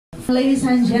Ladies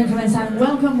and gentlemen, and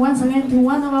welcome once again to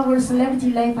one of our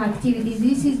Celebrity Life activities.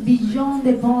 This is Beyond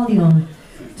the Podium.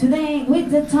 Today with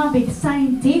the topic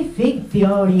scientific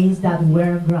theories that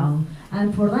were wrong.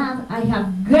 And for that I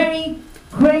have Gary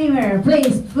Kramer.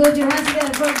 Please put your hands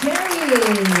together for Gary.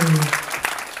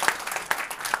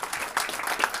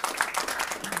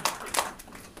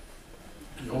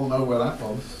 You all know where that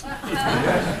was.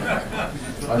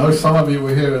 I know some of you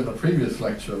were here in the previous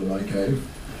lecture that I gave.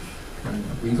 And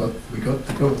we got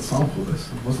to go and sample this.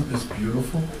 And wasn't this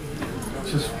beautiful?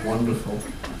 Just wonderful.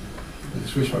 I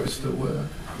just wish I was still there.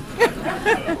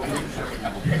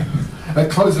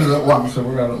 It closes at 1, so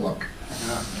we're out of luck.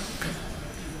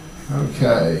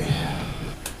 Okay.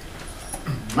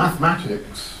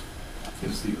 Mathematics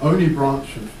is the only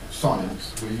branch of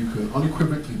science where you can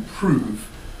unequivocally prove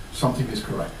something is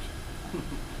correct.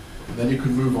 And then you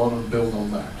can move on and build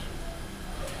on that.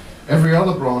 Every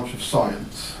other branch of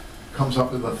science comes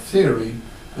up with a theory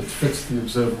that fits the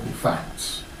observable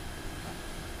facts.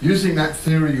 Using that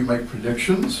theory you make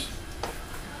predictions,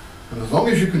 and as long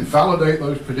as you can validate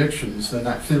those predictions, then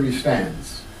that theory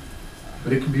stands.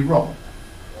 But it can be wrong.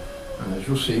 And as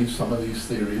you'll see, some of these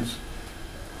theories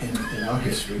in our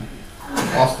history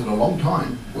that lasted a long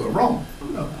time were wrong.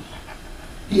 No.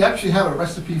 He actually had a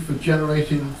recipe for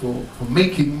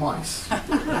making mice.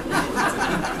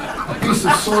 A piece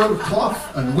of soiled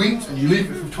cloth and wheat, and you leave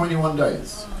it for 21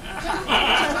 days.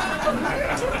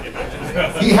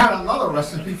 He had another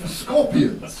recipe for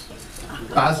scorpions.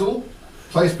 Basil,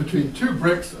 placed between 2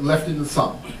 bricks and left in the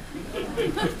sun.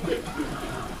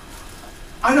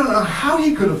 I don't know how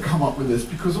he could have come up with this,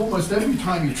 because almost every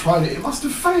time he tried it, it must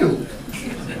have failed.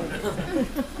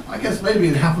 I guess maybe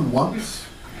it happened once.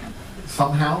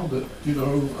 Somehow that, he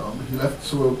left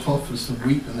soiled cloth with some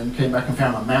wheat and then came back and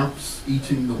found a mouse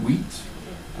eating the wheat.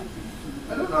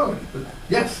 I don't know, but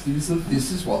yes, this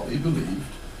is what they believed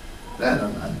then,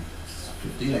 and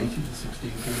 1580 to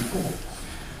 1644.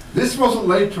 This wasn't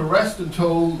laid to rest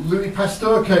until Louis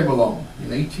Pasteur came along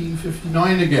in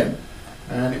 1859 again,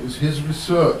 and it was his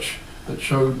research that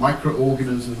showed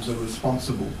microorganisms are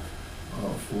responsible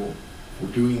for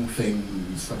doing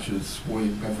things such as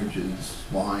spoiling beverages,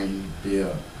 wine,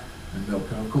 beer, and milk.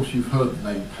 And of course you've heard the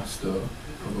name Pasteur,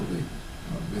 probably,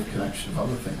 with connection of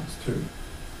other things too.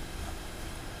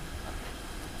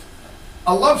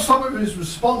 I love some of his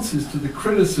responses to the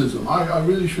criticism. I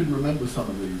really should remember some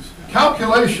of these.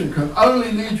 Calculation can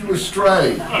only lead you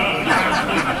astray.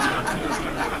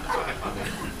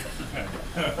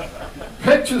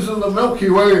 Pictures of the Milky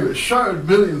Way that showed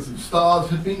millions of stars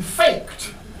had been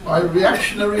faked by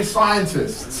reactionary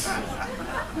scientists.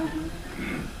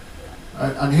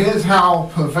 And here's how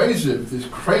pervasive this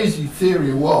crazy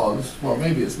theory was. Well,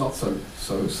 maybe it's not so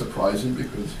surprising,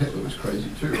 because Hitler was crazy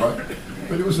too, right?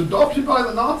 But it was adopted by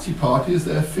the Nazi Party as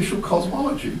their official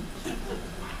cosmology.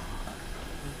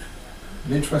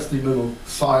 An interesting little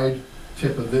side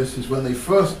tip of this is when they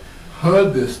first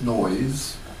heard this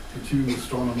noise, the 2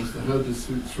 astronomers that heard this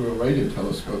through a radio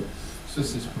telescope, it's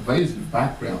just this pervasive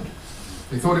background.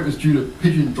 They thought it was due to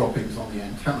pigeon droppings on the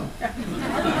antenna.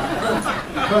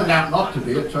 It turned out not to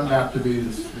be. It turned out to be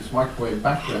this microwave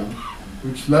background,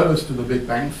 which led us to the Big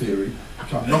Bang Theory,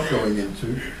 which I'm not going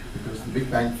into, because the Big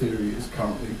Bang Theory is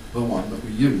currently the one that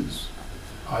we use.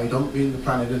 I don't mean the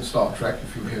planet in Star Trek,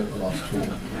 if you were here at the last talk.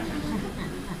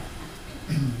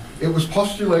 It was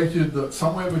postulated that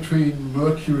somewhere between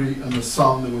Mercury and the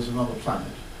Sun there was another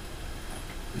planet.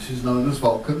 This is known as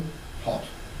Vulcan, hot.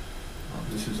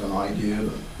 This is an idea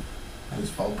that there's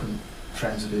Vulcan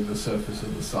transiting the surface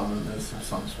of the Sun and there's some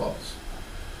sunspots.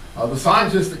 The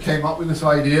scientists that came up with this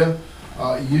idea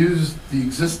used the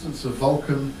existence of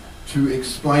Vulcan to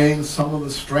explain some of the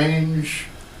strange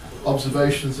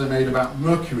observations they made about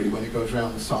Mercury when it goes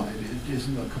around the Sun. It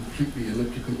isn't a completely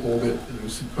elliptical orbit, and there were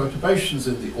some perturbations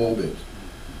in the orbit.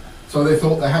 So they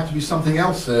thought there had to be something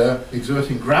else there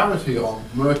exerting gravity on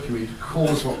Mercury to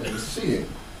cause what they were seeing.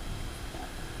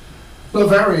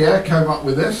 Leverrier came up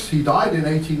with this. He died in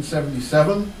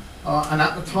 1877, and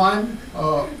at the time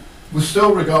was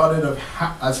still regarded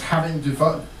as having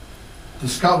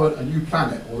discovered a new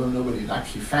planet, although nobody had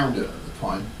actually found it at the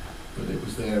time, but it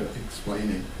was there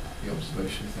explaining the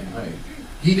observations they made.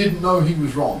 He didn't know he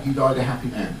was wrong. He died a happy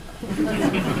man.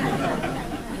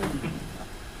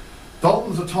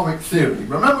 Dalton's atomic theory.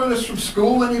 Remember this from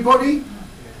school, anybody?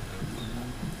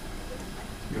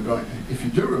 If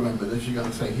you do remember this, you're going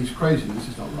to say, he's crazy, this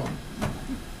is not wrong.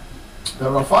 There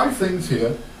are 5 things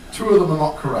here, 2 of them are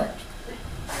not correct.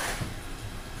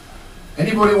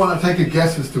 Anybody want to take a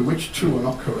guess as to which 2 are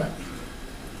not correct?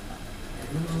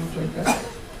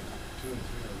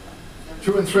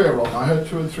 2 and 3 are wrong. I heard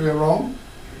 2 and 3 are wrong.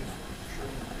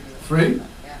 3?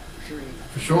 Yeah, 3.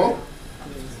 For sure?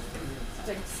 I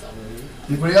think so.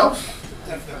 Anybody else?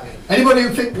 Definitely. Anybody who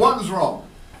think 1's wrong?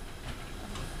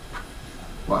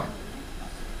 Right.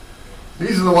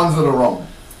 These are the ones that are wrong.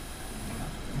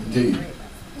 Indeed.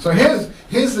 So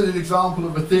here's an example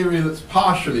of a theory that's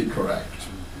partially correct.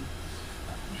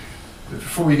 But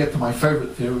before we get to my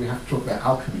favorite theory, we have to talk about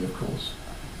alchemy, of course.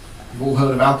 You've all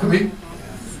heard of alchemy?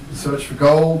 The search for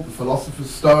gold, the philosopher's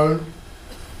stone.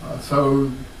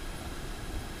 So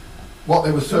what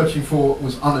they were searching for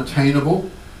was unattainable.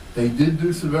 They did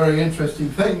do some very interesting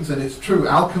things, and it's true,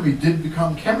 alchemy did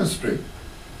become chemistry.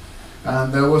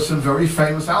 And there were some very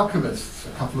famous alchemists,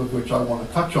 a couple of which I want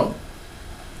to touch on.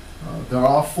 There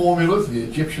are formulas. The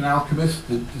Egyptian alchemists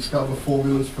did discover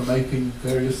formulas for making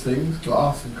various things,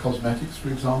 glass and cosmetics, for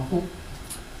example.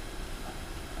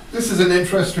 This is an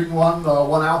interesting one.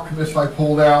 One alchemist I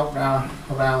pulled out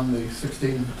around the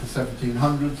 16 to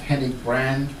 1700s, Hennig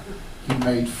Brand. He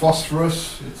made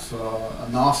phosphorus. It's a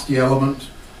nasty element.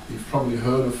 You've probably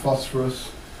heard of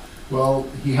phosphorus. Well,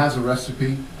 he has a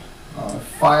recipe.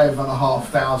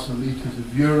 5,500 litres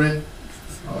of urine.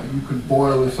 You can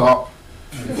boil this up,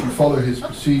 and if you follow his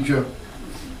procedure,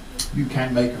 you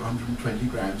can make 120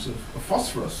 grams of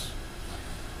phosphorus.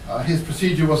 His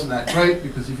procedure wasn't that great,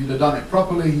 because if he'd have done it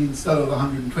properly, instead of the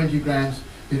 120 grams,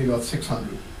 he'd have got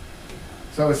 600.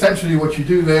 So essentially what you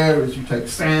do there is you take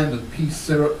sand and pea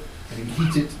syrup, and you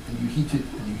heat it, and you heat it,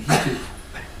 and you heat it,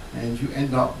 and you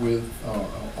end up with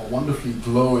a wonderfully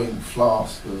glowing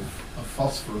flask of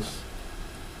phosphorus.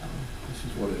 This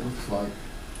is what it looks like.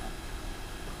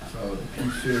 So the pea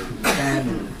syrup and the sand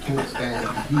and the torch stand,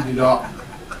 you heat it up,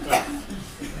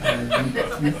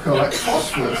 and you collect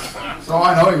phosphorus. So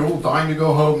I know you're all dying to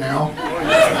go home now.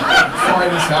 Try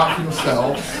this out for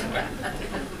yourselves.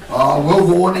 We'll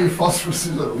warn you, phosphorus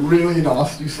is a really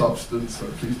nasty substance, so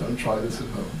please don't try this at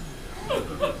home.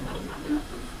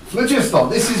 Phlogiston,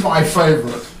 this is my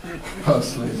favorite,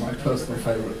 personally, my personal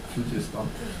favorite, phlogiston.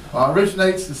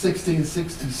 Originates in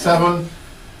 1667,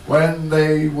 when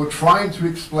they were trying to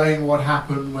explain what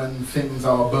happened when things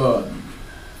are burned.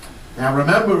 Now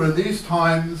remember, in these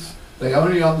times, they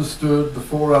only understood the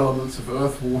 4 elements of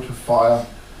earth, water, fire,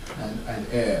 and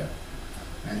air,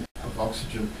 and of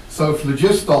oxygen. So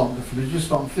phlogiston, the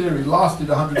phlogiston theory, lasted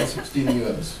 116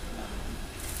 years.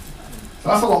 So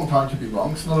that's a long time to be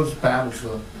wrong. It's not as bad as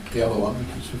the other one,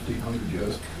 which was 1,500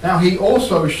 years. Now he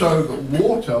also showed that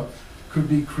water could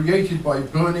be created by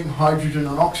burning hydrogen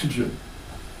and oxygen.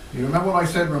 You remember what I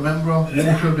said, remember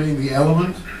water being the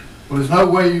element? Well, there's no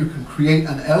way you can create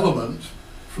an element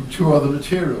from 2 other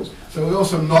materials. So we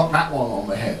also knocked that one on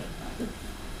the head.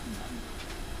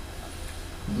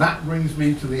 And that brings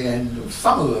me to the end of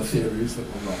some of the theories that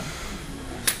were wrong.